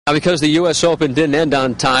Now, because the U.S. Open didn't end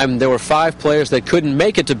on time, there were 5 players that couldn't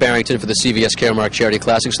make it to Barrington for the CVS Caremark Charity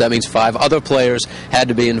Classic, so that means 5 other players had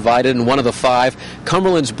to be invited, and one of the 5,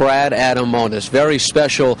 Cumberland's Brad Adamonis. Very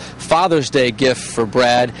special Father's Day gift for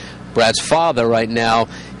Brad. Brad's father right now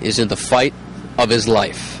is in the fight of his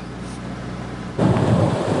life.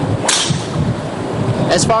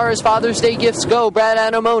 As far as Father's Day gifts go, Brad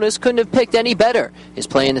Adamonis couldn't have picked any better. He's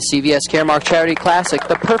playing the CVS Caremark Charity Classic,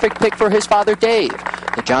 the perfect pick for his father, Dave,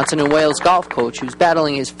 the Johnson & Wales golf coach who's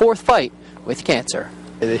battling his 4th fight with cancer.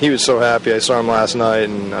 He was so happy. I saw him last night,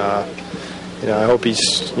 and I hope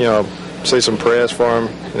he's, say some prayers for him,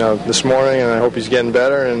 this morning, and I hope he's getting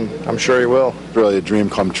better, and I'm sure he will. Really a dream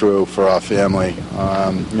come true for our family,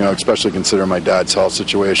 especially considering my dad's health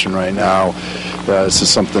situation right now. This is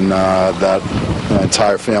something that the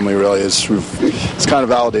entire family really is. It kind of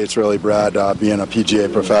validates really Brad being a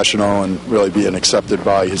PGA professional and really being accepted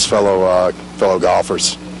by his fellow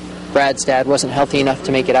golfers. Brad's dad wasn't healthy enough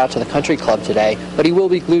to make it out to the country club today, but he will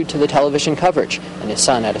be glued to the television coverage, and his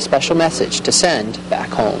son had a special message to send back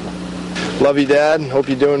home. Love you, Dad. Hope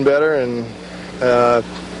you're doing better, and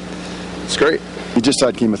it's great. He just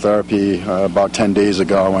had chemotherapy about 10 days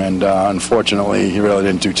ago, and unfortunately, he really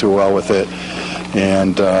didn't do too well with it.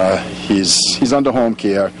 And he's under home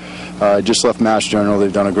care. I just left Mass General.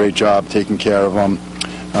 They've done a great job taking care of him.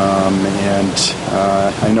 And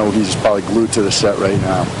I know he's probably glued to the set right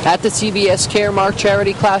now. At the CVS Caremark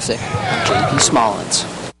Charity Classic, J.P. Smallins.